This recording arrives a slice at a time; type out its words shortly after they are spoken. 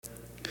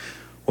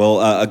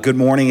Well, good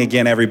morning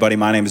again, everybody.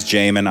 My name is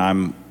Jamin.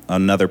 I'm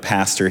another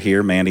pastor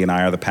here. Mandy and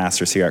I are the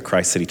pastors here at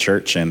Christ City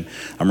Church, and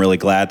I'm really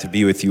glad to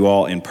be with you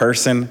all in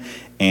person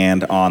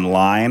and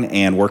online.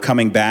 And we're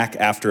coming back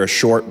after a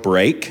short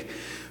break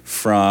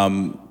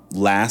from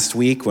last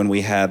week when we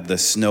had the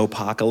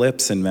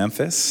snowpocalypse in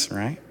Memphis,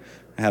 right?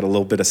 I had a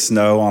little bit of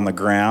snow on the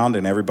ground,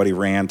 and everybody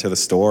ran to the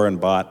store and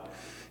bought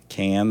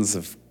cans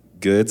of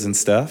goods and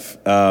stuff.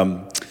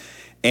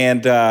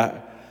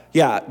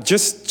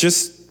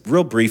 Just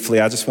real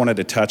briefly, I just wanted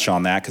to touch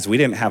on that because we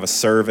didn't have a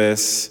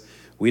service.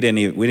 We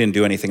didn't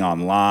do anything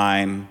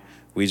online.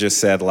 We just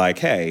said like,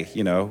 hey,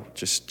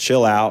 just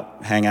chill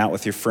out, hang out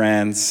with your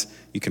friends.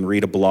 You can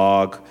read a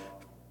blog,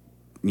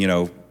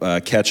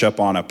 catch up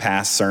on a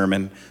past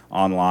sermon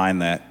online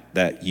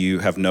that you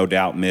have no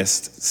doubt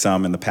missed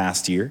some in the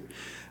past year.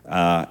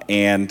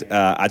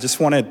 I just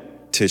wanted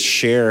to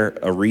share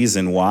a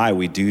reason why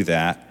we do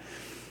that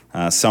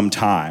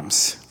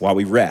sometimes, why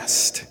we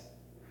rest.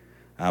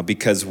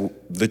 Because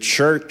the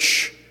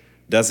church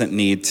doesn't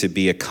need to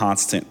be a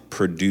constant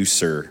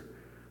producer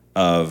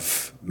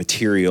of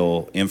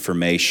material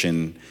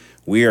information.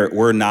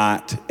 We're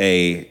not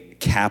a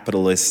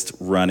capitalist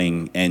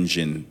running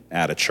engine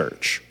at a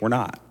church. We're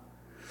not.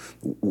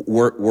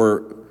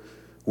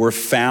 We're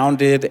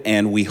founded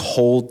and we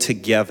hold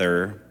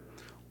together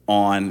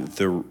on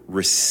the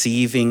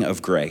receiving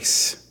of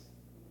grace,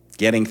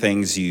 getting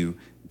things you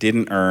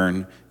didn't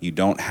earn, you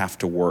don't have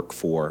to work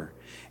for.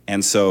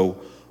 And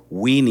so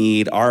we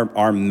need,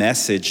 our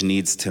message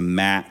needs to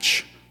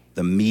match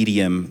the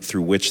medium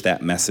through which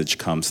that message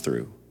comes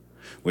through,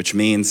 which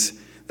means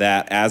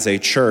that as a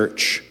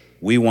church,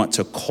 we want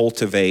to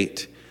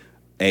cultivate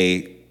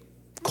a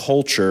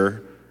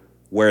culture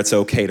where it's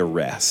okay to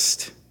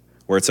rest,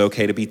 where it's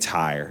okay to be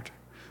tired,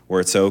 where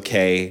it's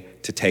okay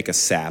to take a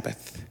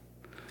Sabbath.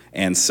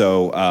 And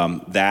so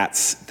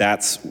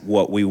that's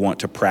what we want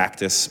to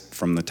practice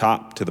from the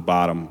top to the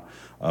bottom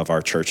of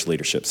our church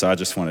leadership. So I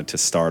just wanted to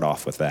start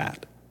off with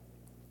that.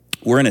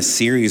 We're in a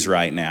series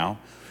right now,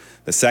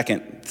 the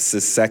second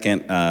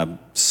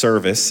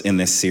service in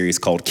this series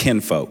called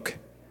Kinfolk.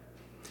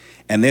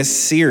 And this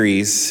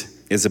series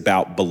is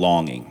about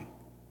belonging.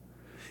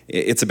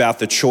 It's about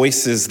the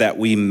choices that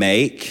we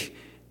make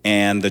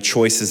and the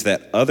choices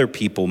that other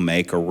people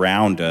make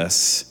around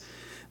us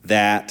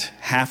that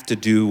have to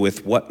do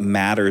with what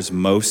matters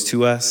most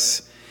to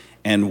us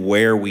and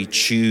where we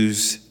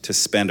choose to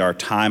spend our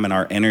time and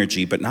our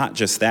energy. But not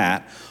just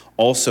that,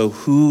 also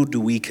who do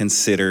we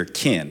consider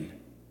kin?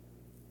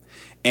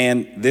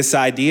 And this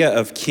idea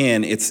of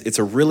kin, it's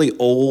a really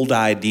old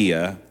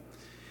idea.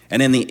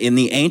 And in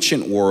the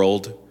ancient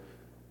world,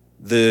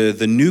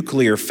 the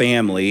nuclear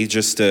family,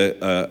 just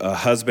a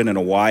husband and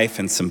a wife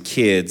and some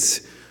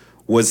kids,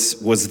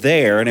 was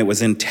there and it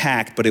was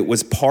intact, but it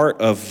was part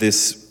of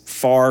this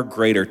far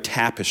greater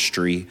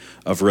tapestry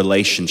of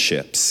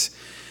relationships.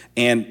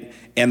 And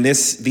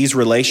these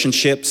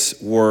relationships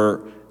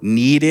were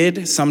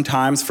needed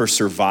sometimes for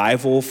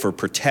survival, for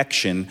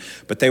protection,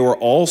 but they were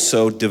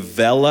also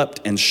developed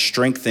and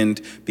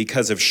strengthened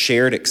because of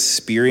shared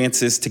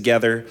experiences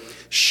together,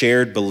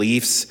 shared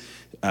beliefs,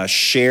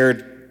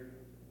 shared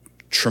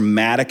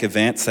traumatic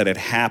events that had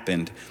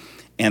happened,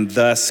 and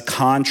thus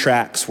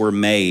contracts were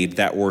made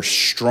that were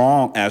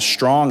strong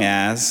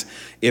as,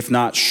 if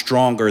not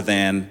stronger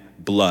than,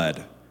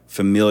 blood,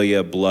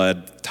 familia,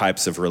 blood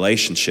types of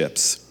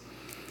relationships.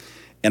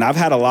 And I've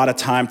had a lot of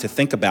time to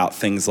think about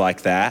things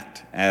like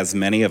that, as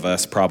many of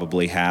us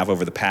probably have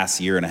over the past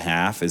year and a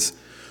half, is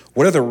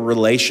what are the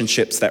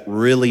relationships that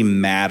really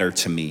matter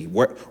to me?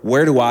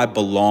 Where do I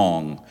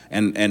belong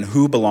and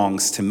who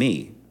belongs to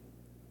me?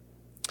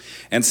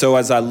 And so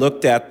as I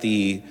looked at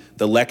the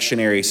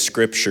lectionary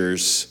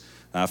scriptures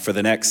for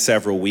the next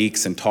several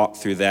weeks and talked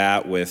through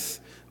that with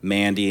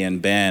Mandy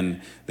and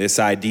Ben, this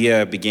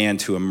idea began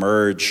to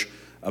emerge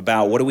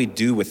about what do we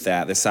do with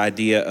that? This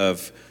idea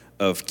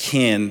of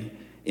kin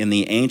in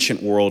the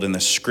ancient world, in the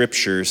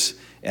scriptures,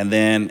 and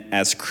then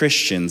as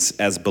Christians,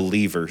 as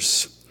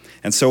believers.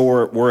 And so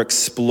we're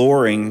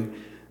exploring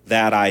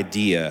that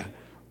idea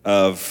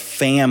of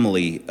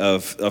family,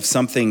 of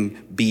something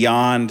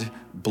beyond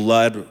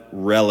blood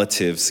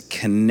relatives,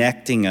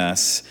 connecting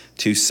us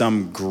to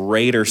some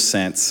greater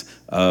sense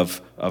of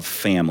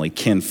family,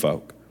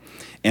 kinfolk.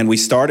 And we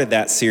started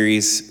that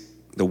series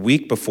the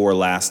week before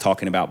last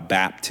talking about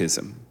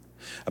baptism,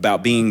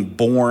 about being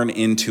born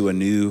into a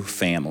new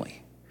family.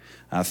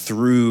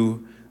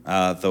 Through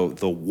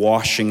the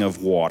washing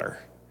of water,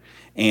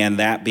 and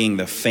that being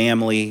the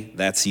family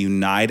that's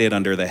united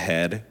under the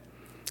head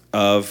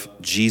of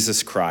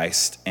Jesus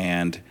Christ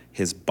and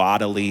his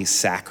bodily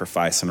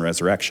sacrifice and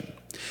resurrection.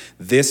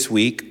 This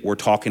week, we're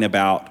talking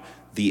about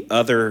the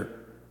other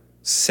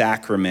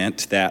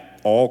sacrament that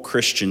all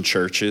Christian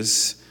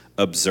churches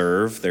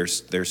observe.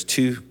 There's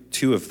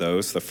two of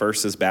those. The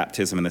first is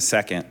baptism, and the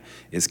second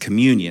is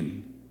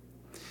communion.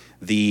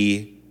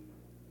 The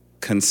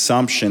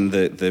consumption,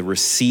 the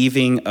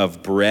receiving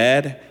of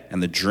bread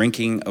and the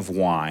drinking of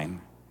wine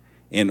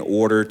in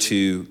order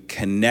to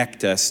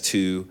connect us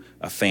to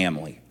a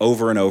family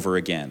over and over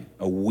again,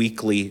 a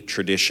weekly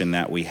tradition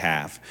that we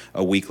have,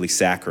 a weekly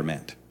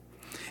sacrament.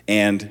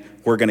 And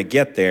we're going to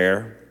get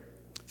there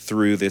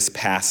through this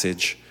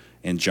passage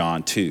in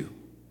John 2.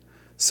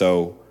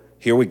 So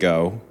here we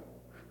go.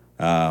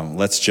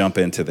 Let's jump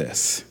into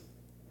this.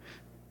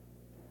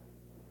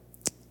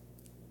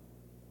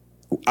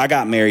 I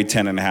got married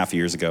 10 and a half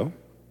years ago.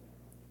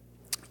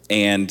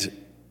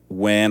 And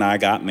when I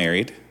got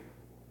married,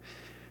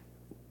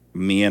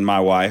 me and my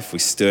wife, we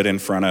stood in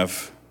front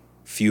of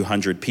a few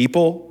hundred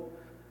people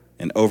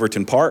in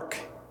Overton Park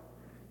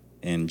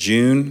in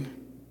June,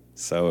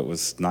 so it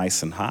was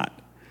nice and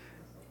hot.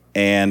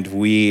 And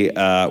we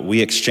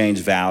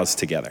exchanged vows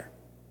together.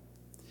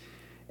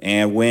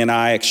 And when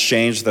I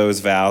exchanged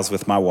those vows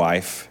with my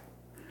wife,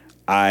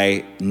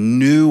 I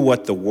knew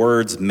what the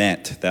words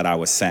meant that I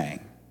was saying.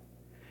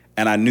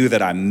 And I knew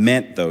that I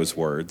meant those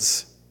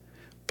words,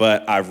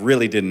 but I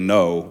really didn't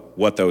know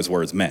what those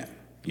words meant.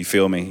 You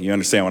feel me? You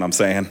understand what I'm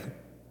saying?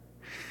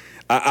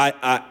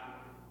 I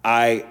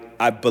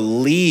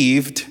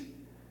believed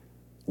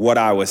what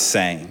I was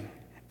saying,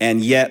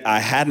 and yet I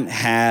hadn't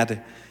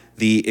had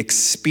the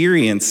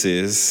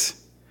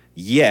experiences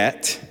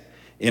yet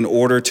in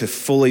order to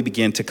fully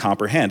begin to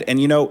comprehend. And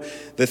you know,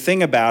 the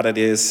thing about it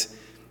is,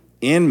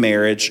 in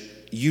marriage,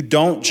 you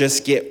don't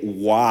just get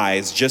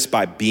wise just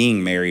by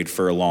being married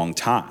for a long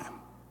time.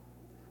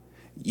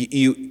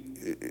 You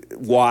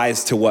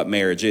wise to what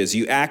marriage is.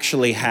 You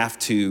actually have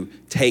to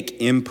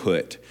take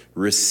input,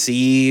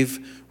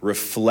 receive,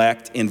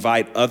 reflect,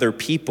 invite other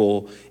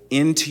people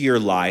into your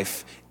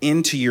life,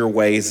 into your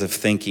ways of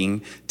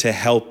thinking to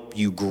help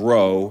you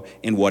grow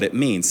in what it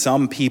means.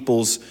 Some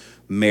people's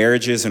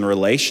marriages and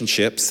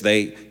relationships,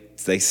 they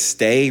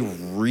stay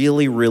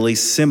really, really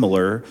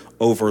similar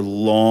over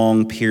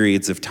long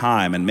periods of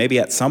time. And maybe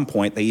at some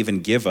point they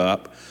even give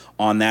up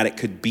on that it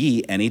could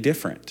be any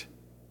different.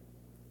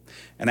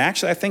 And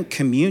actually, I think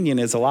communion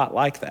is a lot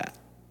like that.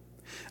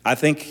 I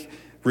think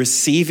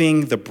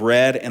receiving the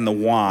bread and the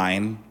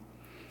wine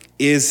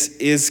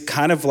is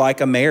kind of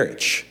like a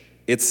marriage.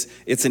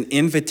 It's an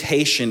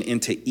invitation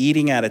into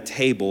eating at a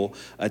table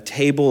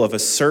of a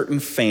certain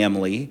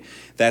family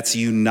that's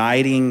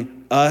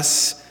uniting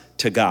us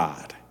to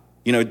God.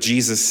 You know,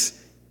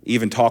 Jesus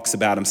even talks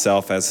about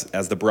himself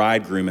as the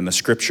bridegroom, and the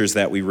scriptures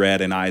that we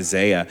read in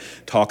Isaiah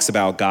talks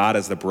about God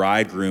as the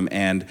bridegroom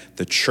and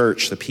the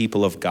church, the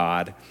people of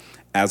God,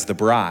 as the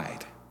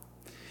bride.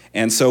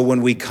 And so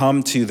when we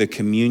come to the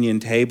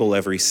communion table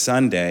every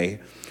Sunday,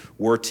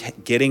 we're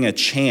getting a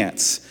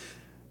chance,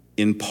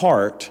 in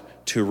part,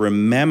 to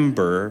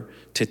remember,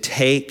 to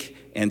take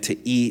and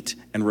to eat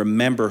and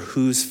remember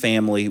whose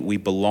family we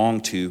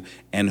belong to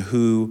and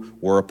who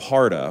we're a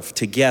part of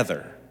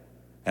together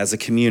as a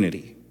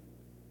community.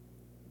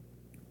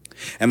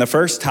 And the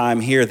first time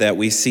here that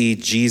we see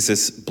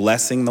Jesus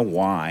blessing the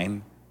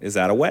wine is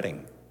at a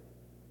wedding.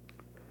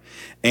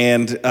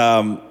 And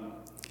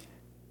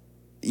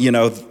you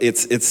know,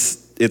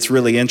 it's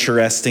really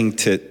interesting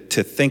to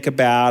think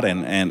about,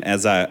 and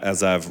as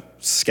I've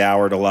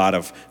scoured a lot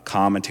of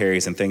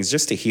commentaries and things,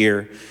 just to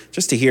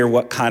hear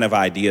what kind of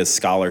ideas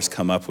scholars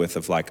come up with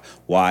of like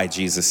why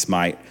Jesus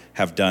might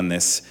have done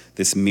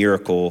this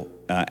miracle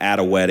at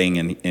a wedding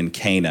in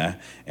Cana,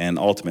 and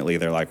ultimately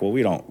they're like, well,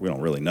 we don't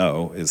really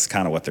know, is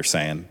kind of what they're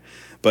saying.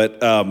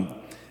 But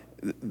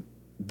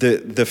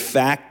the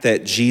fact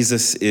that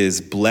Jesus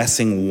is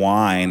blessing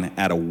wine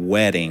at a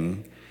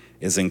wedding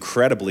is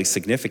incredibly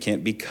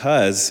significant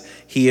because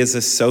he's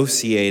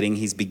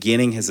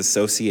beginning his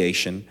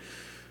association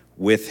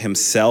with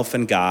himself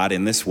and God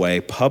in this way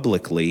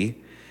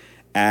publicly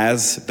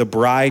as the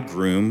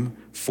bridegroom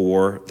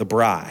for the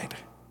bride.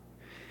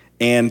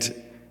 And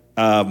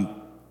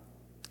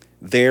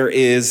there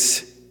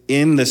is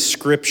in the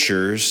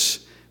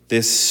scriptures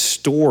this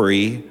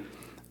story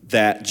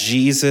that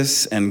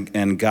Jesus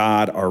and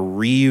God are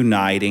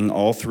reuniting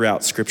all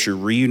throughout Scripture,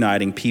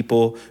 reuniting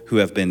people who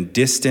have been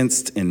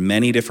distanced in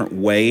many different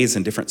ways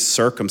and different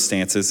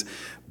circumstances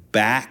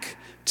back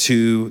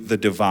to the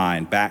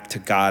divine, back to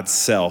God's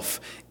self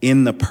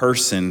in the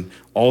person,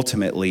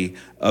 ultimately,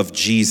 of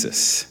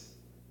Jesus.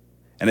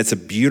 And it's a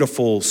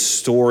beautiful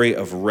story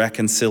of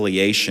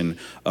reconciliation,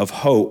 of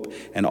hope,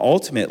 and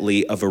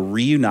ultimately of a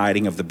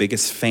reuniting of the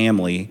biggest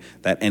family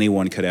that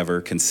anyone could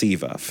ever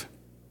conceive of.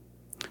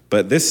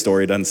 But this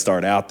story doesn't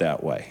start out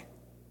that way.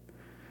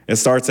 It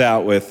starts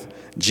out with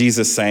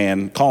Jesus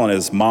calling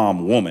his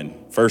mom woman,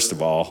 first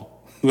of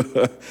all.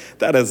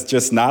 That is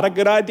just not a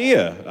good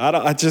idea.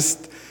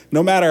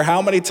 No matter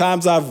how many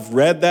times I've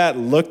read that,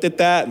 looked at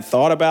that, and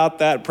thought about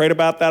that, prayed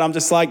about that, I'm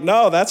just like,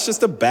 no, that's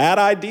just a bad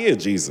idea,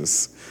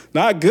 Jesus.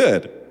 Not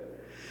good.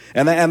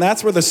 And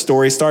that's where the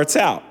story starts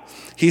out.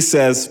 He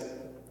says,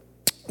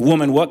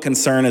 woman, what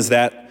concern is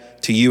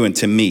that to you and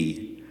to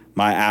me?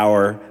 My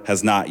hour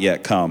has not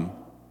yet come.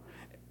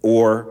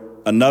 Or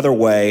another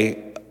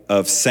way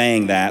of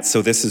saying that,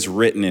 so this is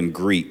written in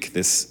Greek.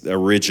 This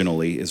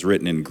originally is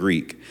written in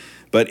Greek.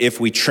 But if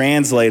we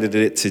translated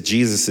it to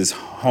Jesus's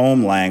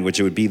home language,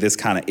 it would be this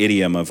kind of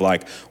idiom of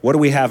like, what do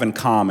we have in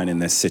common in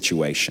this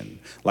situation?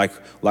 Like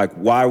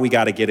why we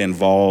got to get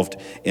involved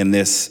in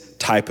this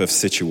type of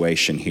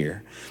situation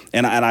here?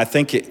 And I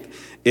think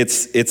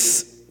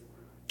it's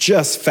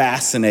just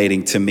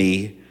fascinating to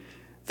me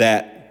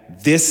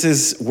that this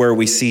is where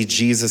we see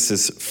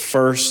Jesus's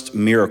first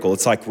miracle.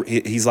 It's like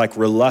he's like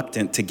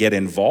reluctant to get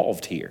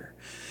involved here.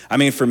 I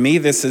mean, for me,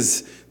 this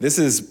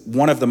is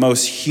one of the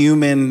most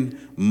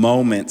human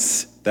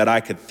moments that I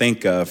could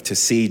think of, to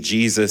see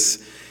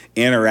Jesus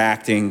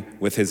interacting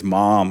with his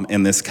mom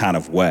in this kind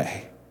of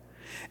way.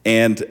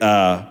 And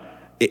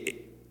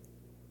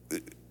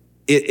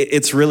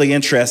it's really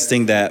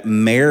interesting that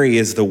Mary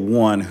is the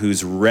one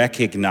who's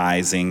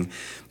recognizing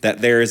that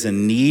there is a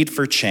need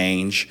for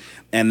change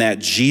and that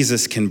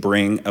Jesus can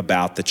bring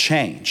about the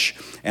change.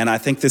 And I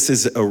think this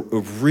is a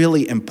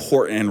really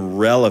important and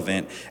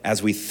relevant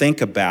as we think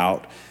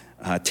about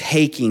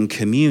taking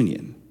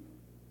communion.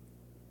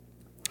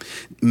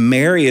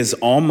 Mary is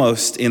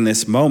almost, in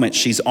this moment,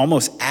 she's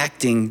almost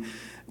acting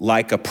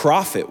like a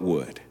prophet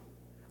would,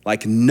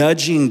 like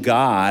nudging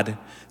God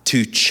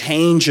to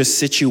change a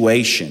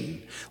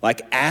situation,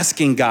 like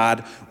asking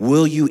God,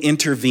 will you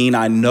intervene?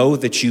 I know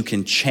that you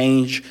can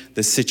change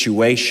the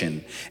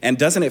situation. And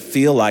doesn't it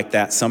feel like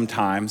that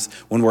sometimes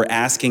when we're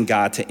asking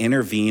God to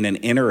intervene and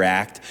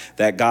interact,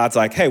 that God's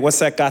like, hey, what's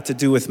that got to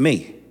do with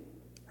me,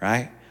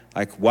 right?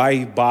 Like, why are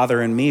you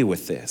bothering me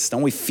with this?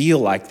 Don't we feel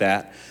like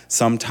that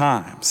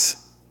sometimes?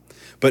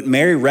 But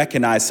Mary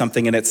recognized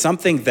something, and it's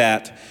something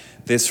that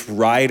this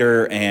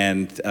writer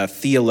and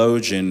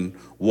theologian,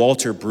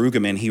 Walter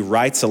Brueggemann, he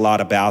writes a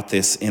lot about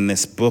this in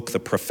this book, The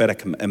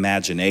Prophetic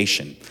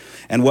Imagination.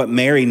 And what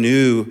Mary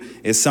knew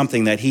is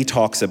something that he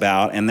talks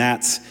about, and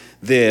that's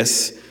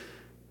this.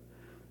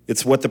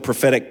 It's what the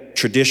prophetic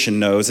tradition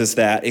knows, is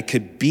that it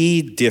could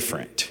be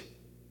different,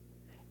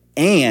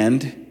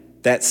 and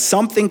that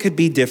something could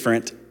be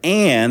different,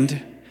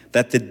 and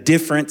that the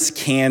difference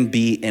can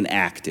be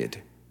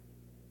enacted.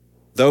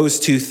 Those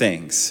two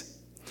things.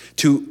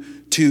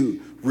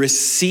 To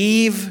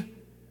receive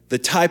the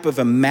type of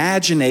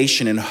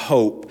imagination and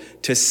hope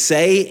to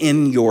say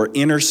in your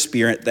inner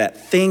spirit that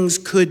things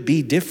could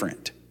be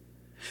different.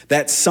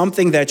 That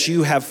something that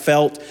you have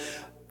felt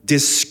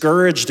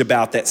discouraged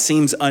about, that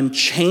seems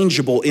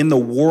unchangeable in the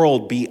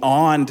world,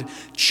 beyond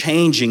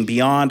changing,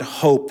 beyond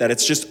hope, that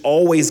it's just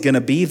always going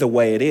to be the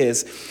way it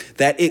is,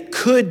 that it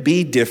could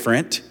be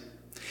different,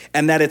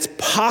 and that it's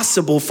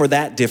possible for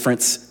that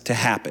difference to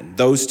happen.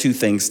 Those two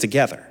things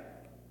together.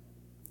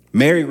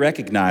 Mary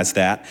recognized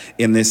that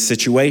in this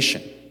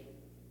situation.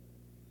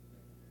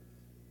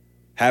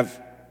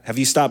 Have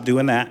you stopped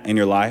doing that in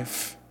your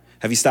life?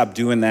 Have you stopped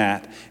doing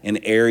that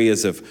in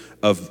areas of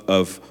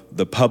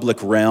the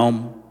public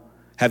realm?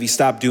 Have you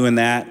stopped doing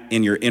that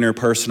in your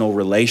interpersonal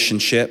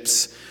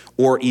relationships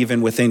or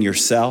even within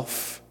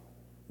yourself?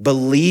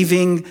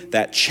 Believing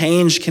that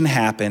change can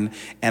happen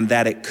and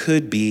that it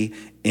could be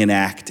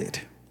enacted.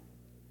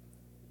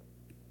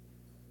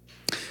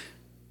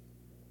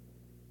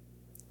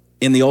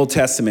 In the Old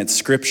Testament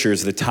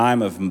scriptures, the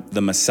time of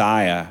the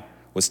Messiah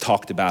was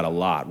talked about a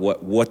lot.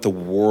 What the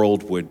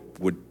world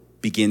would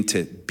begin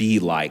to be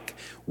like,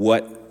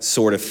 what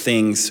sort of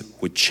things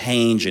would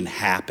change and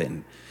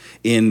happen.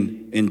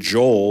 In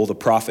Joel, the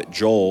prophet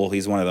Joel,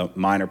 he's one of the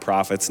minor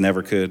prophets,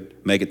 never could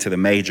make it to the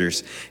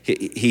majors.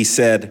 He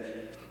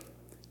said,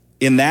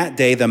 in that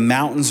day, the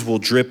mountains will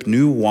drip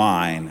new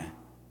wine,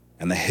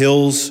 and the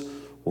hills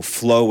will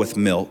flow with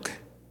milk,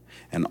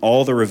 and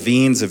all the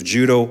ravines of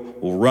Judah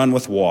will run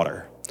with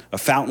water. A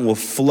fountain will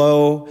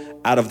flow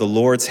out of the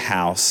Lord's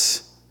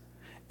house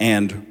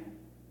and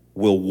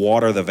will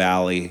water the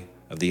valley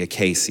of the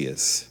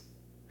acacias.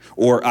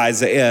 Or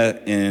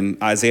Isaiah, in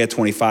Isaiah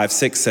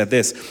 25:6 said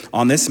this,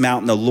 on this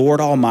mountain the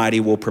Lord Almighty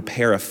will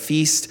prepare a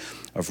feast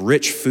of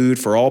rich food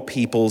for all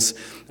peoples,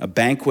 a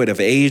banquet of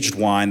aged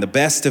wine, the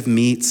best of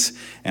meats,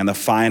 and the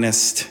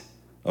finest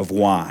of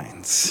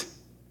wines.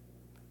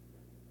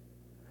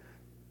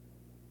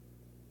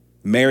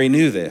 Mary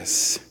knew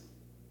this,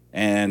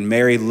 and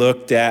Mary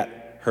looked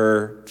at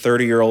her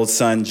 30-year-old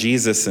son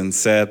Jesus and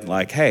said,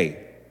 like,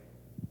 hey,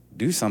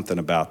 do something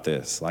about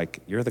this.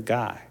 Like, you're the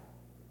guy.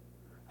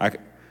 I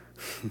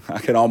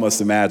can almost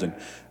imagine.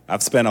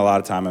 I've spent a lot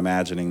of time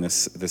imagining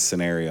this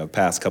scenario the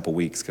past couple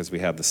weeks because we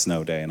have the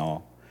snow day and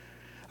all.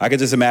 I could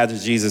just imagine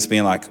Jesus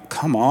being like,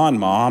 come on,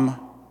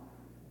 Mom.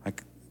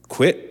 Like,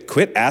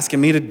 quit asking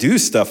me to do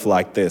stuff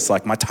like this.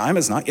 Like, my time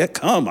has not yet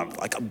come. I'm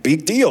like a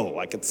big deal.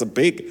 Like, it's a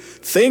big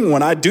thing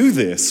when I do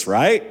this,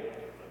 right?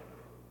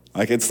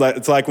 Like, it's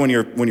like when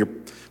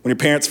your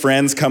parents'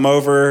 friends come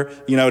over,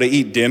 to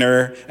eat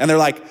dinner, and they're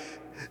like,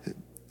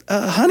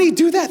 honey,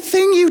 do that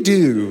thing you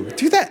do.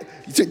 Do that.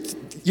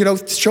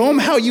 Show them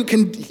how you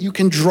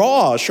can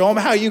draw. Show them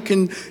how you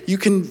can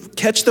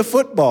catch the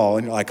football.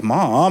 And you're like,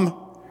 Mom,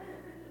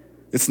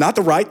 it's not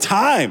the right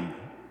time.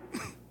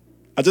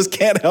 I just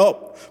can't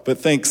help but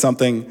think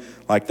something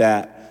like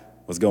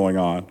that was going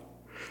on.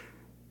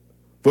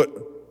 But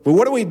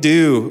what do we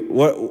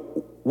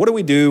do? what do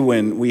we do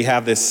when we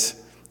have this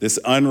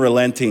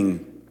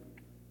unrelenting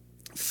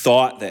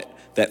thought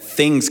that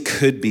things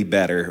could be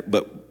better,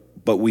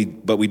 but we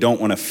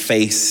don't want to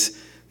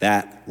face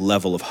that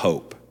level of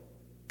hope?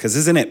 Because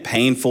isn't it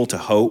painful to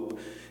hope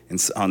in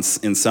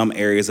some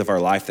areas of our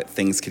life that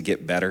things could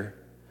get better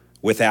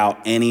without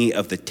any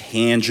of the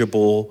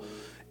tangible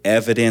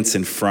evidence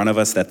in front of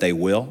us that they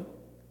will?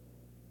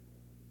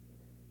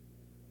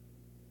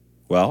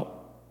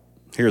 Well,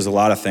 here's a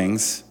lot of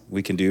things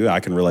we can do. I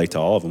can relate to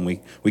all of them.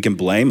 We can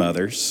blame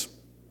others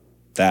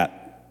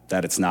that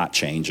it's not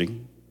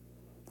changing.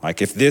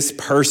 Like if this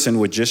person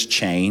would just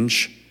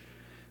change,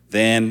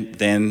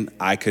 then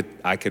I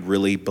could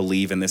really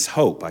believe in this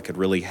hope. I could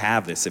really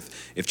have this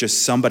if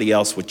just somebody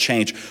else would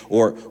change.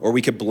 Or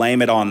we could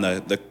blame it on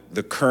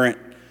the current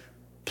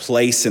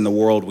place in the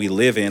world we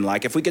live in.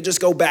 Like if we could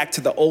just go back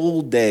to the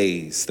old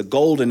days, the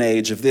golden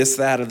age of this,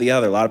 that, or the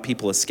other. A lot of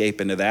people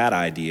escape into that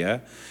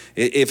idea.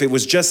 If it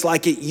was just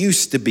like it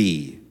used to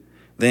be,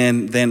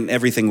 then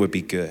everything would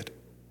be good.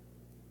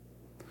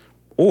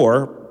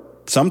 Or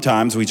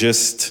sometimes we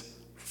just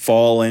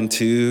fall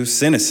into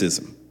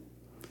cynicism.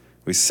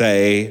 We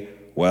say,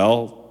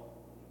 well,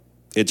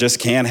 it just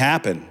can't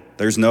happen.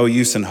 There's no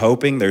use in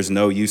hoping. There's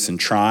no use in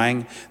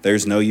trying.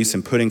 There's no use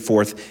in putting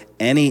forth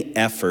any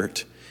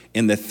effort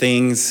in the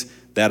things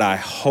that I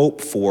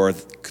hope for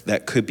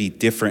that could be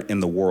different in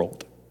the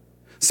world.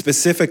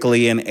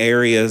 Specifically in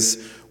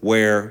areas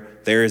where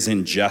there is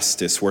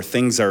injustice, where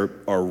things are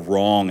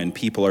wrong and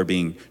people are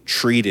being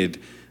treated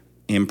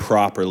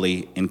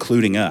improperly,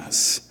 including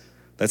us.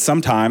 That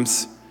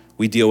sometimes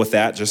we deal with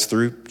that just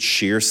through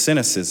sheer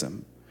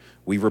cynicism.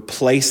 We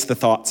replace the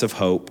thoughts of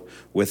hope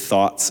with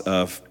thoughts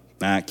of,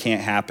 it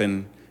can't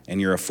happen, and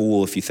you're a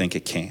fool if you think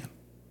it can.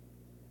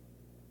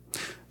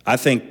 I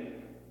think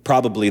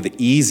probably the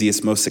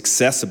easiest, most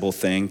accessible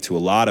thing to a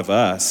lot of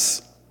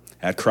us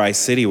at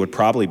Christ City would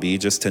probably be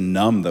just to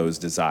numb those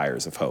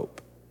desires of hope.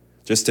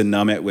 Just to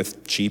numb it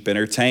with cheap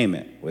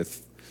entertainment,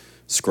 with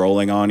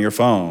scrolling on your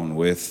phone,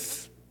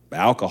 with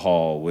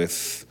alcohol,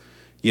 with,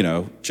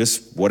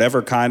 just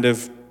whatever kind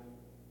of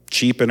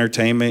cheap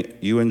entertainment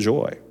you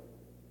enjoy.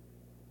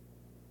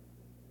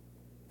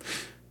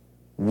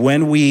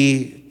 When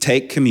we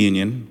take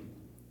communion,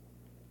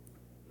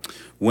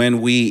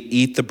 when we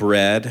eat the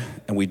bread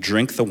and we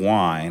drink the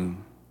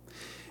wine,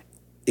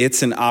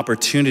 it's an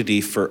opportunity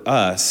for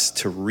us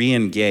to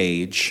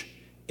re-engage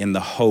in the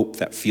hope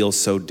that feels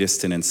so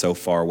distant and so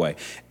far away.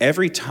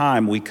 Every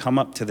time we come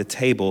up to the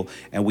table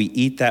and we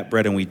eat that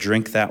bread and we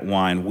drink that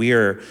wine, we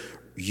are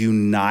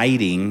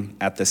uniting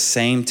at the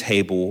same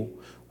table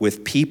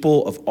with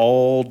people of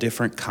all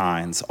different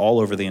kinds all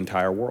over the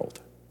entire world.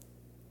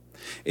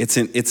 It's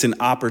an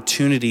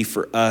opportunity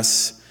for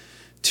us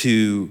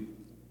to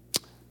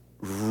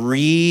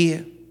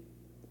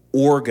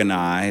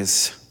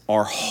reorganize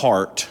our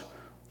heart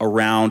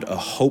around a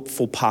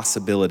hopeful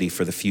possibility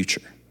for the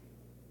future.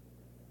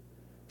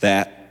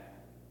 That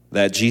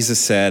Jesus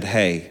said,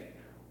 hey,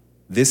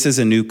 this is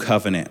a new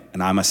covenant,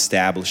 and I'm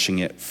establishing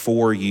it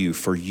for you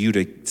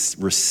to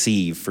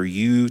receive, for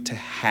you to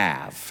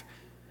have,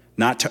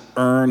 not to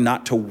earn,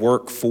 not to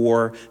work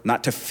for,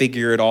 not to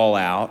figure it all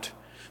out.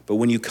 But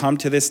when you come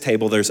to this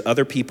table, there's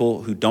other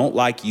people who don't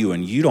like you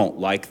and you don't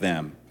like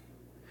them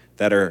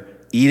that are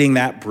eating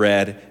that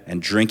bread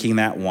and drinking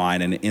that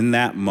wine. And in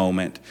that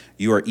moment,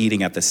 you are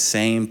eating at the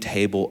same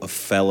table of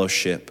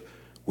fellowship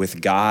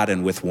with God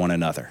and with one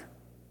another.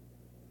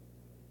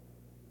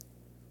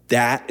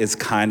 That is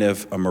kind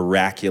of a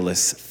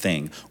miraculous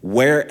thing.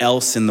 Where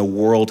else in the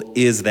world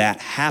is that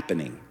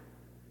happening?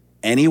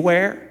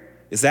 Anywhere?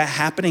 Is that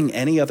happening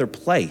any other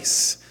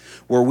place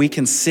where we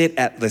can sit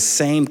at the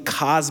same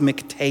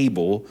cosmic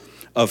table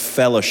of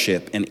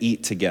fellowship and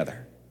eat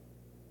together?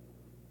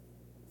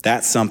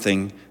 That's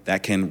something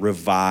that can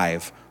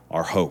revive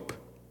our hope.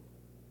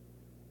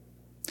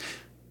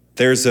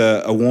 There's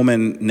a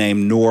woman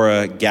named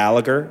Nora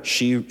Gallagher.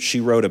 She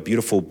wrote a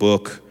beautiful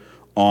book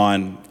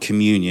on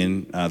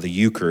communion. The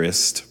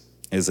Eucharist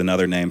is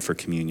another name for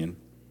communion.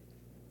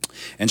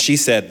 And she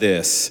said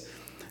this.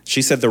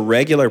 She said, the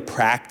regular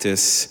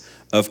practice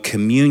of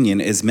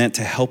communion is meant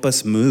to help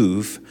us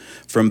move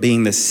from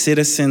being the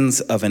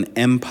citizens of an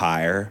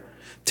empire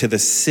to the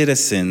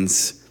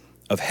citizens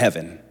of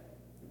heaven.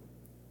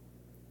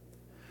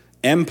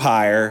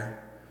 Empire,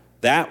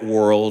 that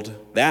world,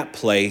 that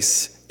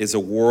place is a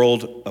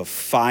world of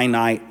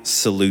finite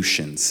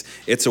solutions.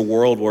 It's a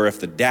world where if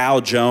the Dow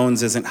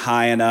Jones isn't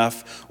high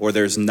enough, or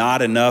there's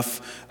not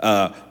enough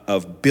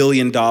of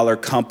billion-dollar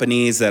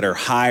companies that are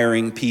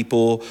hiring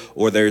people,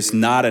 or there's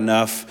not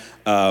enough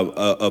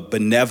of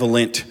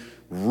benevolent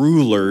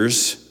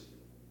rulers,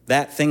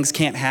 that things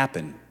can't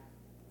happen.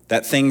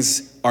 That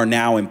things are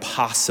now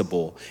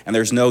impossible, and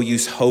there's no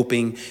use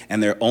hoping,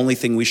 and the only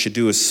thing we should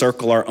do is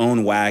circle our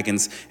own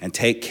wagons and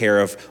take care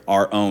of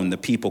our own, the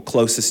people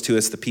closest to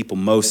us, the people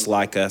most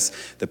like us,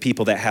 the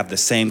people that have the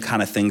same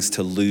kind of things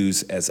to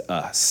lose as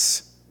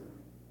us.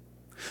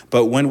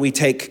 But when we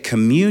take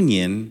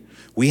communion,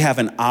 We have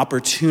an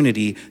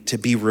opportunity to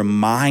be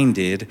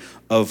reminded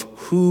of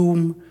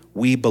whom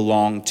we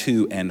belong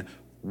to and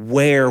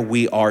where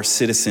we are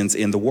citizens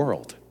in the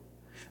world.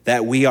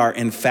 That we are,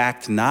 in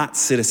fact, not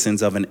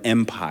citizens of an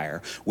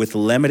empire with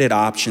limited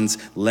options,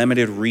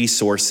 limited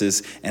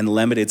resources, and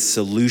limited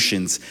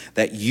solutions.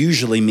 That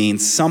usually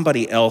means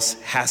somebody else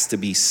has to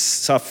be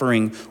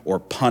suffering or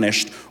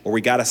punished, or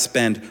we got to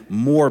spend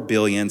more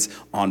billions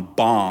on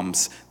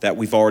bombs that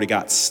we've already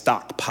got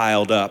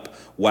stockpiled up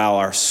while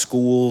our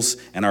schools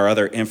and our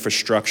other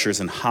infrastructures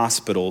and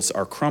hospitals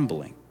are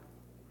crumbling.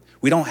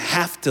 We don't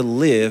have to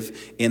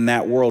live in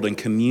that world, and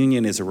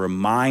communion is a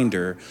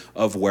reminder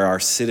of where our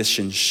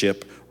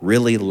citizenship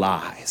really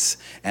lies.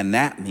 And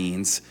that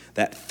means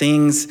that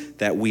things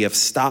that we have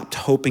stopped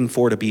hoping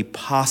for to be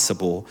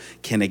possible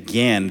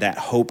that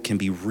hope can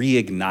be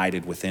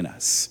reignited within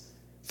us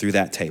through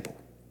that table.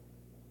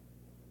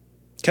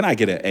 Can I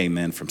get an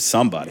amen from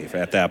somebody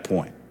at that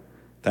point?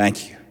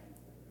 Thank you.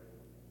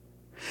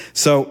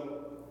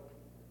 So,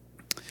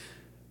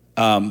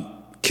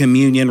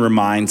 communion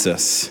reminds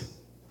us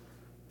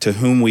to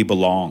whom we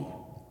belong.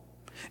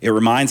 It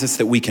reminds us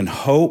that we can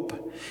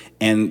hope,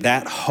 and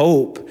that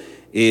hope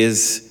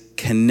is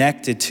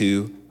connected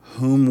to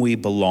whom we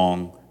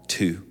belong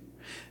to.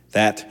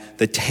 That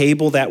the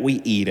table that we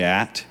eat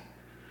at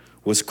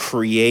was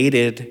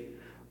created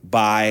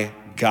by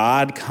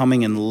God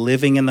coming and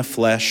living in the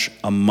flesh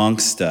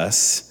amongst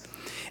us.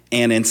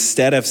 And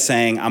instead of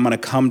saying, I'm going to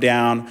come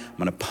down, I'm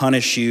going to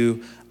punish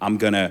you, I'm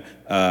going to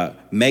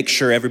make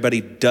sure everybody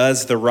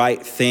does the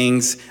right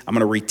things. I'm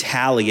going to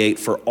retaliate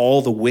for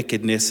all the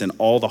wickedness and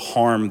all the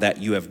harm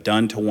that you have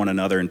done to one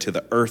another and to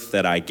the earth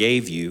that I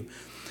gave you.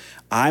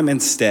 I'm going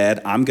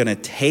to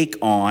take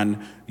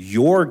on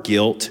your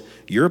guilt,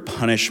 your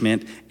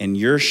punishment, and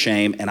your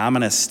shame, and I'm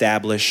going to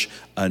establish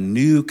a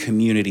new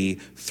community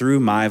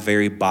through my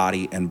very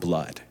body and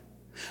blood.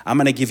 I'm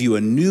going to give you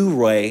a new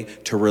way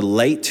to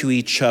relate to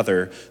each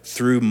other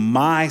through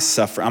my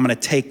suffering. I'm going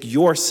to take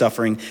your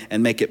suffering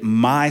and make it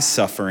my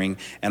suffering,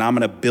 and I'm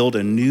going to build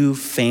a new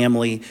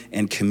family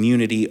and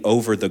community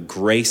over the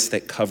grace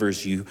that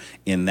covers you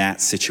in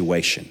that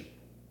situation.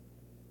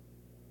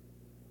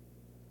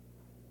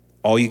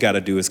 All you got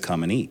to do is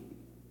come and eat.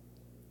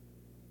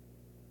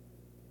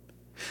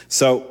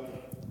 So,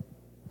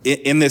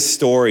 in this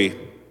story,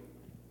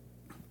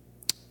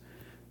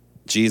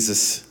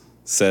 Jesus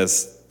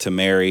says to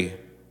Mary,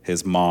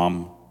 his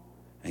mom,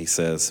 he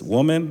says,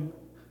 "Woman,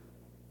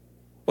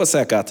 what's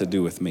that got to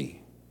do with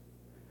me?"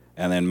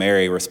 And then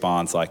Mary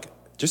responds like,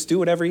 "Just do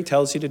whatever he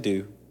tells you to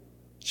do."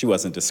 She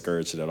wasn't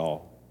discouraged at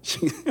all.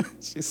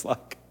 She's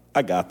like,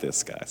 "I got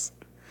this, guys."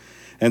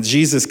 And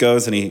Jesus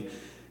goes and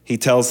he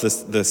tells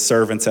the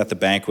servants at the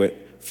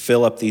banquet,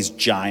 fill up these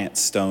giant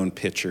stone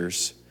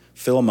pitchers,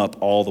 fill them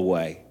up all the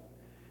way.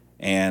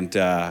 And,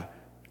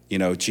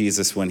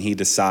 Jesus, when he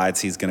decides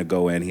he's going to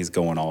go in, he's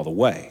going all the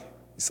way.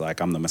 He's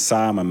like, I'm the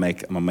Messiah, I'm going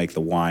to make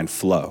the wine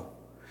flow.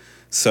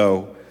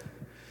 So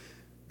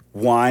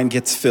wine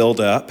gets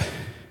filled up,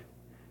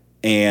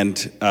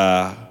 and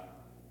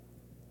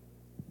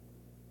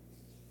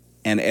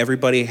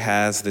everybody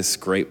has this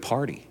great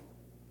party.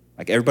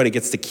 Like, everybody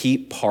gets to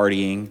keep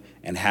partying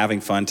and having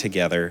fun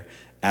together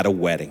at a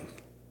wedding.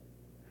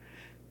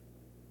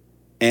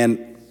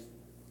 And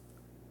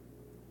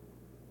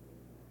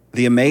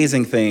the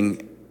amazing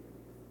thing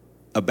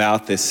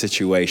about this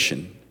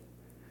situation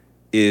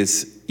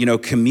is,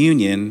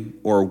 communion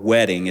or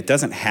wedding, it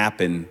doesn't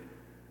happen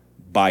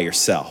by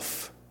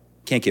yourself.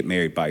 You can't get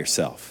married by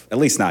yourself, at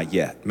least not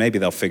yet. Maybe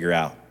they'll figure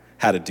out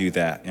how to do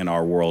that in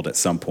our world at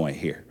some point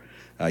here.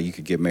 You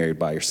could get married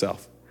by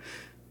yourself.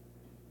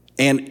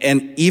 And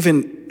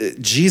even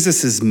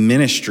Jesus's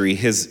ministry,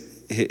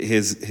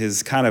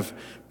 his kind of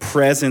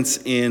presence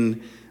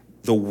in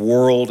the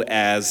world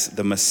as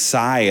the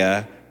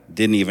Messiah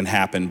didn't even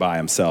happen by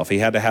himself. He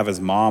had to have his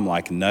mom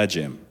nudge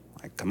him.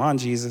 Like, come on,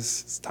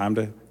 Jesus, it's time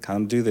to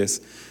come do this.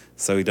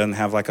 So he doesn't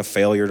have a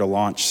failure to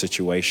launch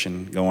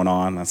situation going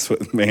on. That's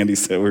what Mandy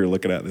said we were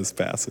looking at this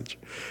passage.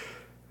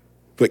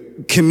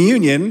 But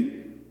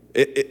communion,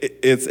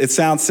 it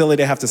sounds silly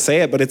to have to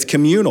say it, but it's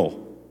communal,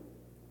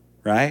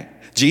 right?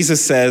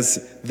 Jesus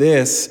says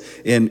this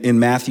in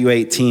Matthew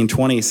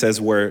 18:20. He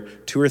says, where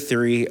 2 or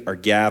 3 are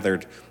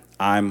gathered,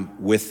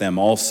 I'm with them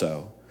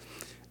also.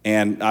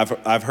 And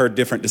I've heard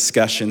different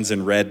discussions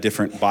and read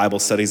different Bible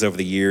studies over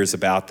the years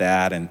about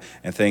that and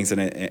things. And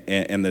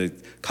the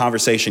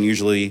conversation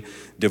usually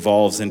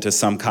devolves into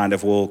some kind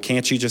of, well,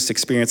 can't you just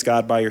experience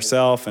God by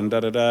yourself and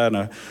da-da-da,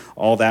 and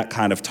all that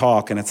kind of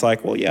talk. And it's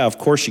like, well, yeah, of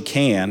course you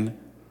can.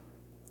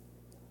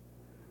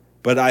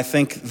 But I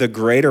think the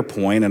greater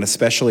point, and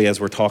especially as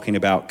we're talking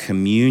about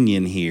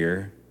communion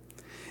here,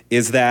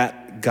 is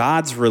that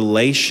God's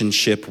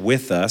relationship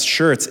with us,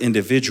 sure, it's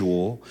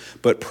individual,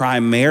 but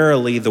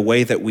primarily the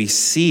way that we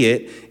see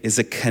it is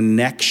a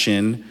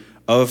connection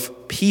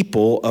of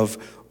people, of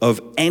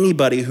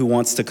anybody who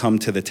wants to come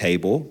to the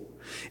table.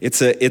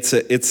 It's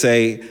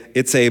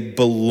a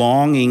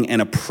belonging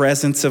and a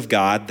presence of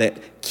God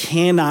that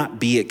cannot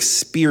be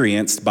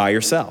experienced by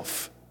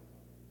yourself.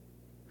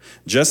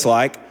 Just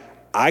like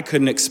I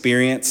couldn't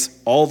experience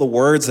all the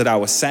words that I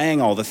was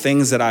saying, all the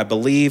things that I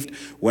believed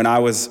when I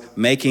was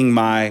making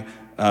my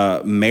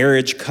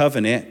marriage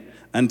covenant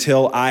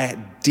until I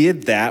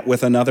did that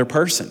with another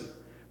person.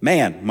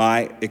 Man,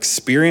 my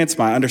experience,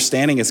 my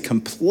understanding is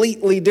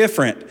completely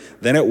different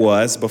than it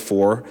was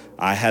before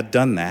I had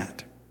done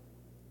that.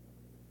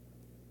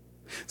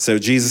 So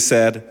Jesus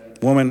said,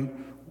 "Woman,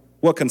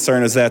 what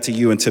concern is that to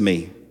you and to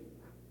me?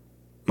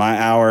 My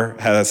hour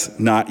has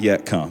not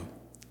yet come."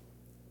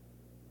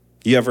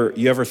 You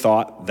ever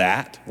thought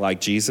that,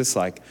 like Jesus?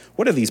 Like,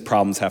 what do these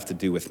problems have to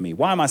do with me?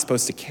 Why am I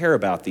supposed to care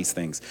about these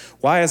things?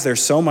 Why is there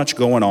so much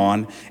going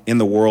on in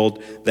the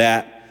world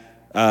that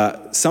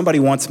somebody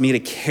wants me to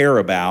care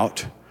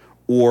about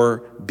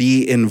or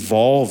be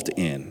involved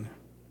in?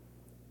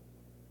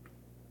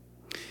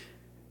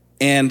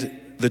 And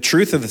the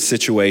truth of the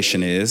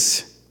situation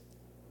is,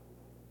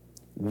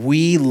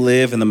 we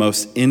live in the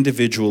most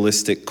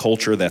individualistic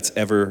culture that's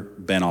ever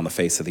been on the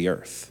face of the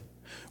earth.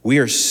 We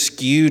are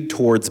skewed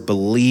towards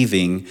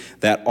believing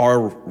that our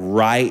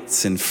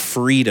rights and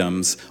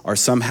freedoms are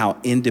somehow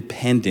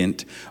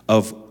independent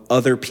of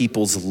other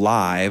people's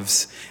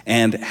lives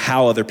and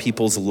how other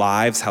people's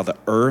lives, how the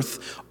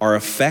earth, are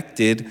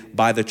affected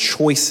by the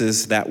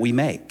choices that we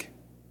make.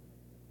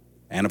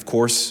 And of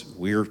course,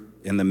 we're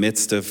in the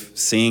midst of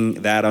seeing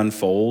that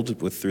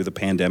unfold through the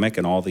pandemic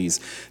and all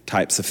these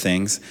types of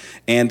things.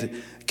 And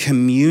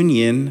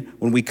communion,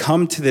 when we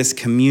come to this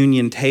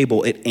communion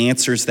table, it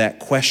answers that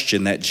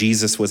question that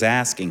Jesus was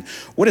asking.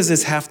 What does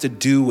this have to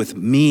do with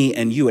me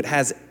and you? It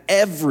has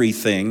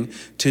everything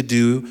to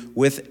do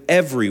with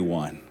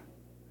everyone.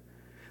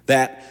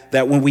 That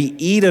when we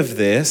eat of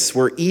this,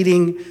 we're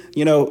eating,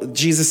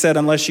 Jesus said,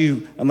 unless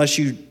you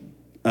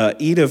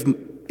eat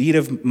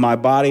of my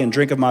body and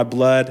drink of my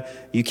blood,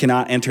 you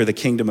cannot enter the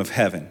kingdom of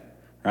heaven.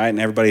 Right?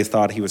 And everybody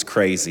thought he was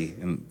crazy.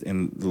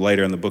 And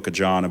later in the book of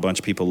John, a bunch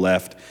of people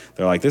left.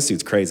 They're like, this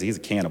dude's crazy. He's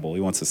a cannibal.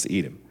 He wants us to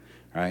eat him.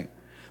 Right?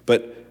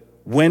 But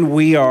when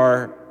we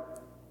are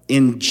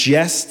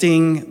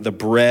ingesting the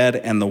bread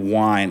and the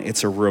wine,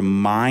 it's a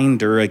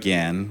reminder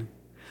again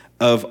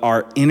of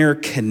our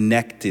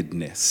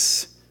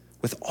interconnectedness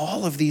with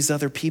all of these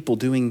other people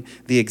doing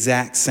the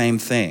exact same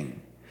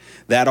thing.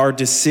 That our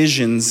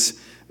decisions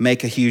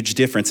make a huge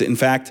difference. In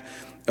fact,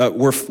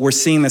 we're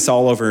seeing this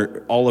all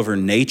over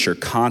nature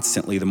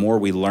constantly. The more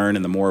we learn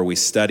and the more we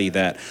study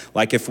that,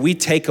 like if we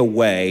take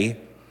away,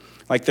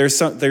 like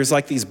there's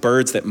like these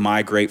birds that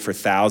migrate for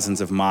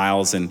thousands of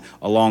miles, and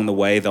along the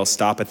way they'll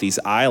stop at these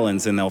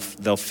islands and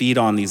they'll feed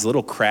on these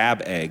little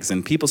crab eggs.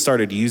 And people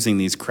started using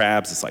these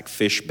crabs as like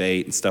fish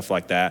bait and stuff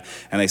like that,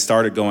 and they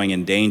started going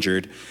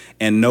endangered.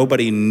 And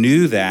nobody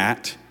knew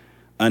that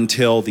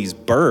until these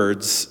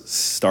birds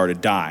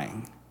started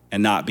dying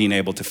and not being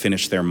able to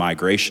finish their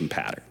migration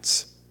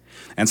patterns.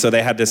 And so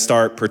they had to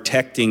start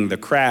protecting the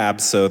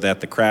crabs so that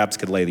the crabs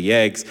could lay the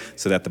eggs,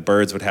 so that the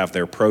birds would have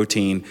their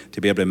protein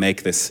to be able to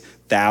make this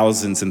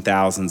thousands and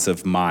thousands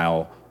of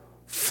mile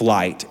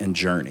flight and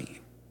journey.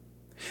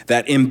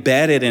 That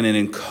embedded and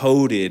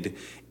encoded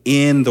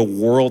in the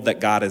world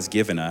that God has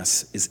given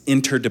us is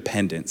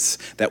interdependence,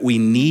 that we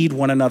need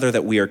one another,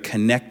 that we are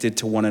connected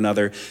to one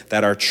another,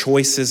 that our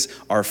choices,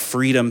 our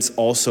freedoms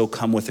also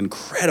come with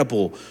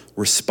incredible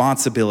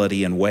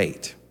responsibility and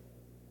weight.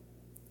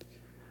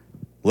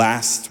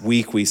 Last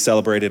week, we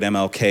celebrated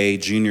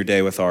MLK Junior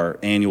Day with our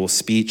annual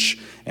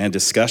speech and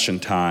discussion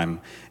time,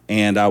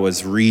 and I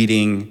was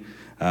reading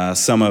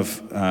some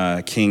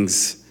of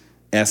King's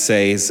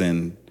essays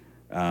and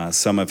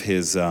some of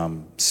his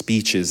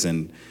speeches,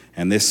 and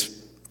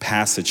this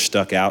passage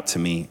stuck out to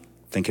me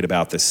thinking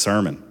about this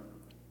sermon.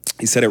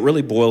 He said it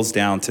really boils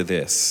down to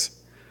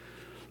this,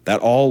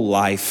 that all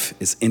life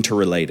is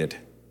interrelated.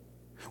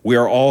 We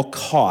are all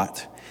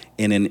caught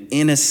in an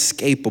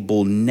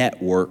inescapable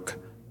network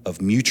of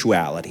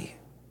mutuality,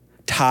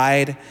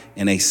 tied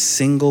in a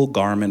single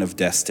garment of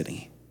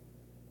destiny.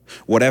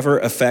 Whatever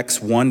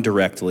affects one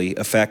directly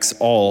affects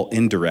all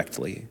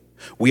indirectly.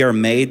 We are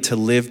made to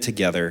live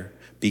together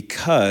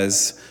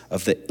because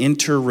of the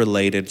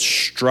interrelated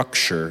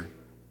structure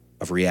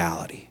of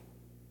reality.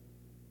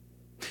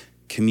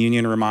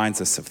 Communion reminds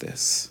us of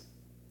this.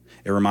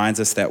 It reminds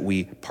us that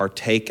we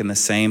partake in the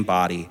same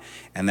body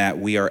and that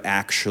we are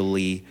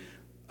actually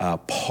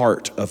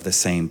part of the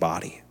same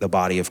body, the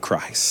body of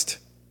Christ.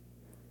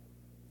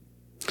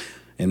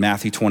 In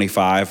Matthew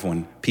 25,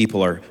 when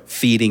people are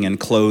feeding and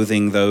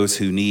clothing those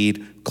who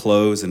need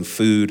clothes and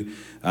food,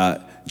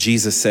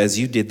 Jesus says,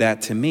 "You did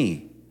that to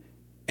me."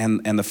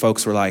 And the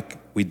folks were like,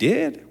 "We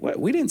did? What?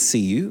 We didn't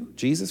see you,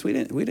 Jesus. We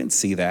didn't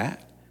see that."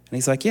 And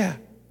he's like, yeah,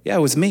 it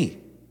was me.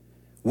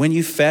 When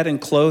you fed and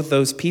clothed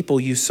those people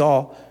you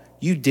saw,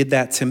 you did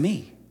that to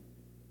me.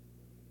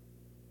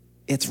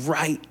 It's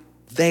right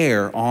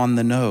there on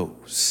the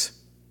nose.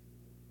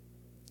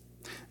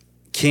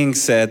 King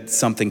said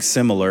something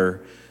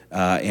similar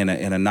in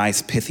a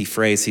nice pithy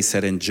phrase. He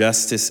said,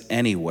 "Injustice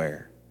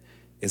anywhere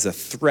is a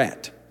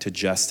threat to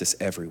justice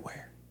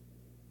everywhere."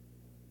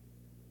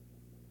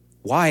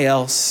 Why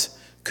else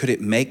could it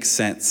make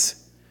sense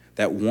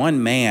that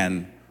one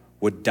man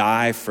would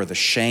die for the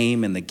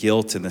shame and the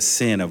guilt and the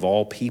sin of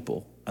all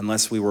people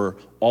unless we were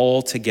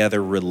all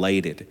together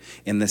related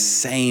in the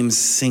same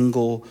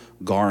single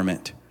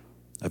garment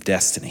of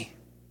destiny.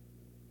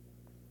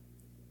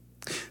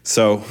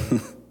 So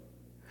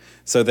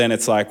then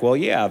it's like, well,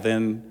 yeah,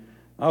 then,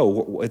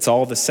 it's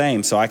all the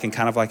same. So I can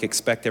kind of like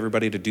expect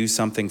everybody to do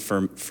something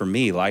for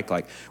me. Like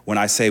when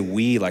I say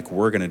we, like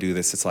we're going to do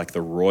this, it's like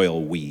the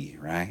royal we,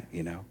 right?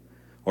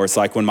 Or it's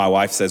like when my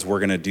wife says we're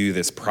going to do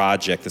this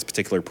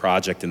particular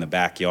project in the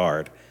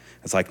backyard.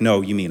 It's like, no,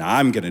 you mean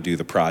I'm going to do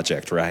the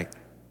project, right?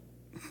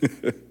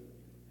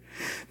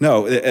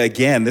 No,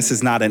 again, this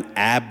is not an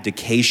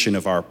abdication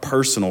of our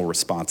personal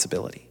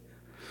responsibility.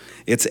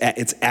 It's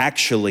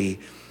actually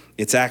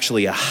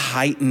a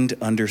heightened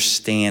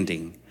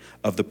understanding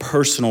of the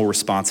personal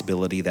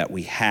responsibility that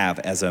we have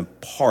as a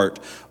part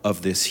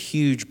of this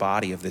huge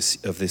body, of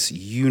this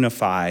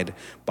unified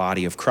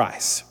body of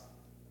Christ.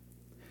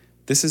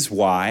 This is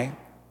why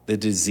the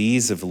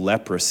disease of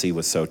leprosy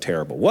was so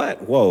terrible.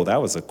 What? Whoa,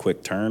 that was a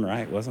quick turn,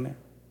 right? Wasn't it?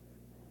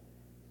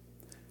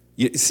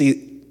 You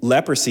see,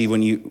 leprosy,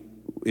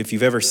 if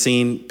you've ever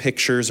seen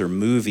pictures or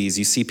movies,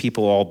 you see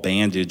people all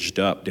bandaged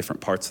up,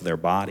 different parts of their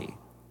body.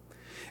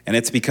 And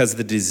it's because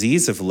the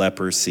disease of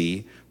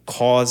leprosy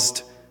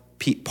caused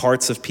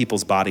parts of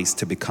people's bodies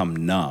to become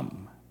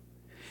numb.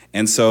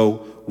 And so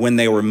when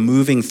they were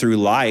moving through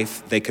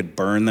life, they could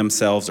burn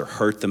themselves or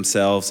hurt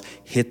themselves,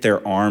 hit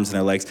their arms and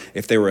their legs.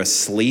 If they were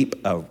asleep,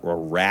 a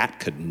rat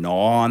could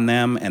gnaw on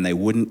them and they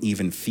wouldn't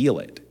even feel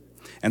it.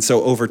 And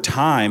so over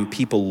time,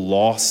 people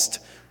lost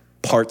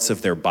parts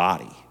of their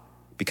body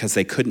because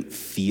they couldn't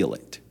feel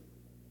it.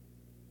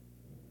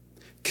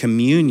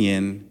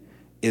 Communion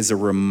is a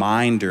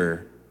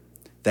reminder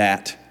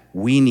that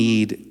we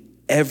need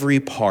every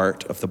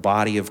part of the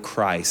body of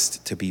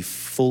Christ to be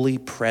fully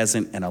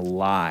present and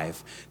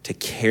alive to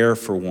care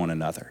for one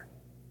another.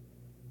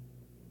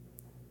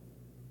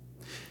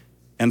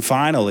 And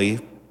finally,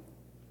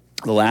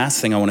 the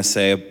last thing I want to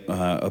say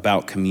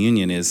about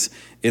communion is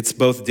it's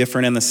both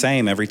different and the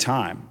same every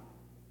time.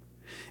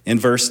 In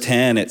verse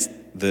 10, it's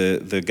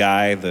the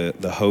guy,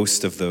 the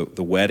host of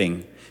the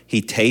wedding,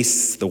 he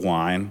tastes the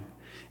wine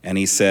and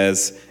he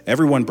says,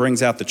 everyone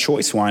brings out the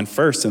choice wine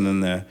first and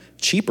then the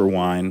cheaper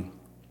wine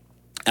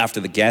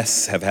after the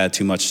guests have had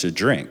too much to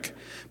drink.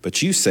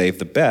 But you saved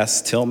the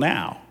best till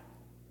now.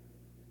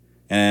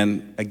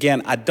 And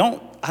again, I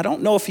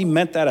don't know if he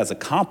meant that as a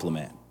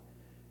compliment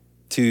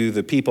to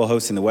the people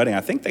hosting the wedding.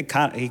 I think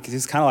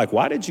he's kind of like,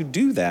 why did you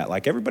do that?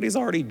 Like everybody's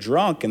already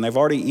drunk and they've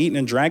already eaten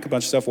and drank a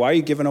bunch of stuff. Why are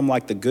you giving them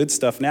like the good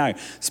stuff now? You're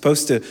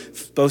supposed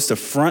to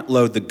front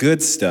load the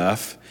good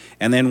stuff.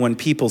 And then when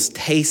people's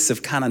tastes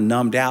have kind of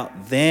numbed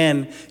out,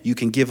 then you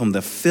can give them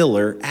the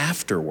filler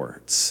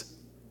afterwards.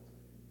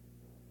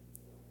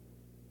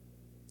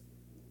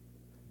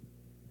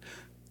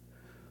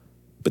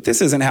 But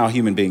this isn't how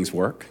human beings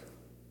work.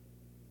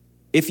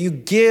 If you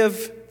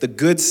give the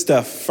good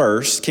stuff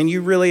first, can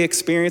you really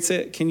experience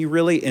it? Can you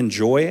really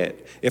enjoy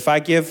it? If I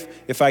give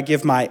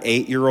my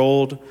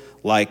 8-year-old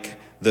like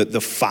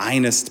the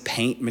finest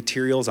paint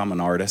materials, I'm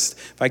an artist.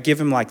 If I give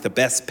him like the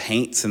best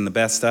paints and the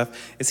best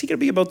stuff, is he gonna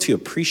be able to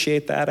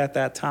appreciate that at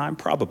that time?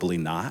 Probably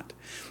not.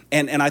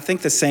 And I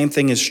think the same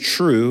thing is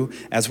true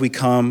as we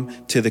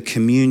come to the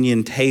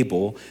communion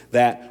table,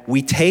 that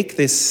we take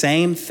this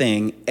same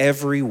thing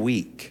every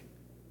week.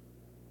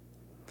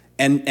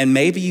 And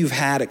maybe you've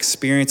had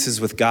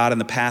experiences with God in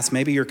the past.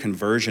 Maybe your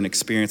conversion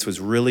experience was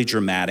really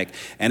dramatic.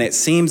 And it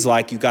seems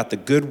like you got the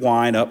good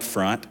wine up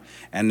front,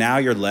 and now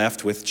you're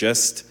left with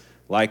just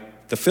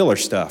like the filler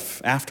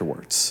stuff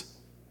afterwards.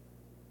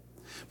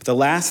 But the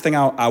last thing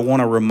I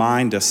want to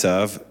remind us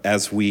of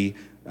as we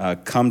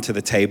come to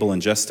the table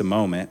in just a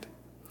moment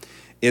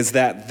is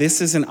that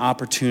this is an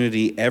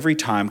opportunity every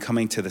time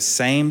coming to the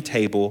same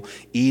table,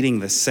 eating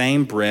the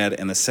same bread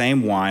and the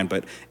same wine,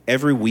 but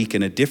every week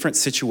in a different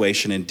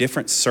situation, in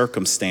different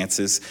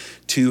circumstances,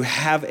 to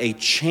have a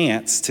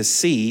chance to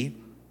see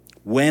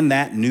when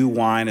that new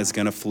wine is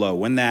gonna flow,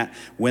 when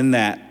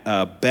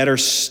that better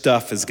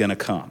stuff is gonna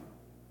come.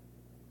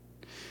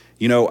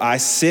 You know, I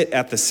sit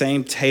at the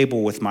same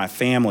table with my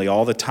family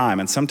all the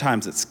time, and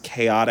sometimes it's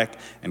chaotic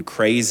and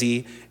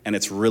crazy, and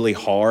it's really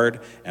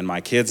hard, and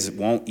my kids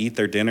won't eat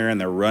their dinner,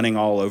 and they're running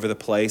all over the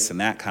place, and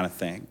that kind of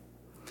thing.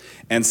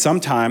 And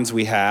sometimes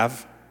we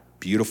have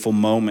beautiful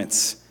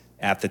moments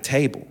at the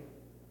table.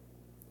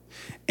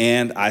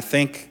 And I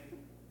think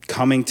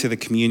coming to the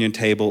communion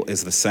table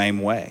is the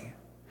same way.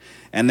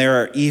 And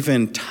there are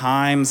even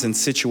times and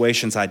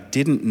situations I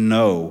didn't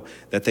know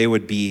that they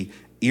would be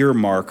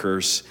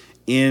earmarkers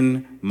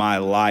in my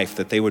life,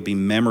 that they would be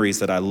memories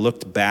that I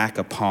looked back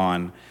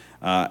upon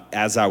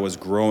as I was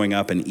growing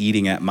up and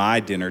eating at my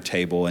dinner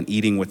table and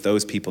eating with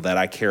those people that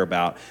I care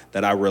about,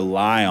 that I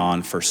rely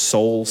on for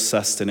soul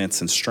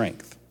sustenance and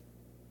strength.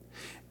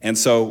 And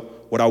so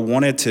what I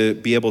wanted to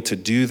be able to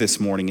do this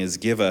morning is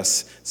give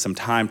us some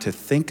time to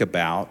think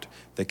about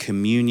the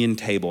communion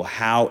table,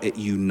 how it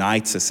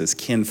unites us as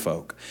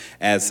kinfolk,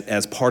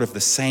 as part of the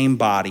same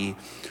body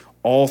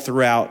all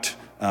throughout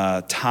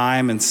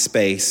time and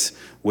space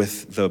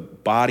with the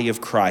body of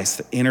Christ,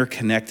 the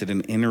interconnected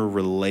and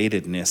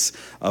interrelatedness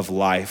of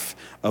life,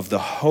 of the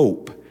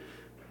hope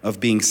of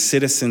being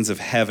citizens of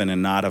heaven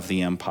and not of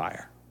the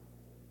empire.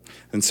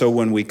 And so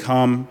when we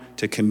come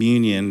to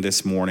communion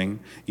this morning,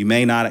 you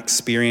may not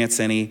experience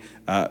any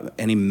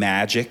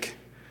magic,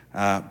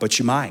 but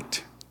you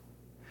might.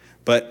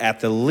 But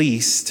at the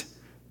least,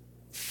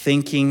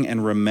 thinking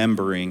and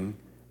remembering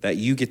that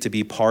you get to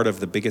be part of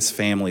the biggest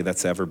family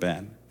that's ever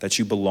been, that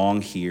you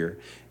belong here,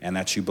 and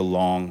that you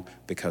belong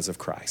because of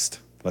Christ.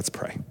 Let's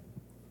pray.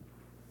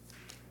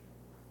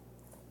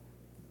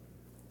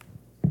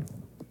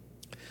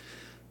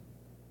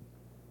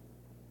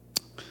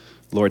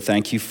 Lord,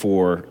 thank you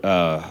for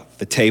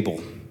the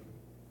table,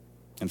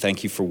 and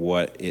thank you for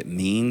what it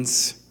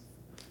means.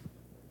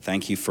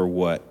 Thank you for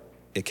what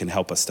it can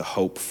help us to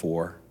hope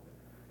for.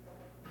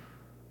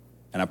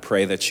 And I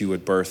pray that you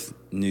would birth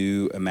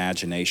new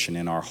imagination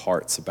in our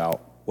hearts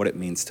about what it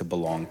means to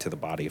belong to the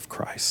body of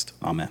Christ.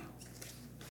 Amen.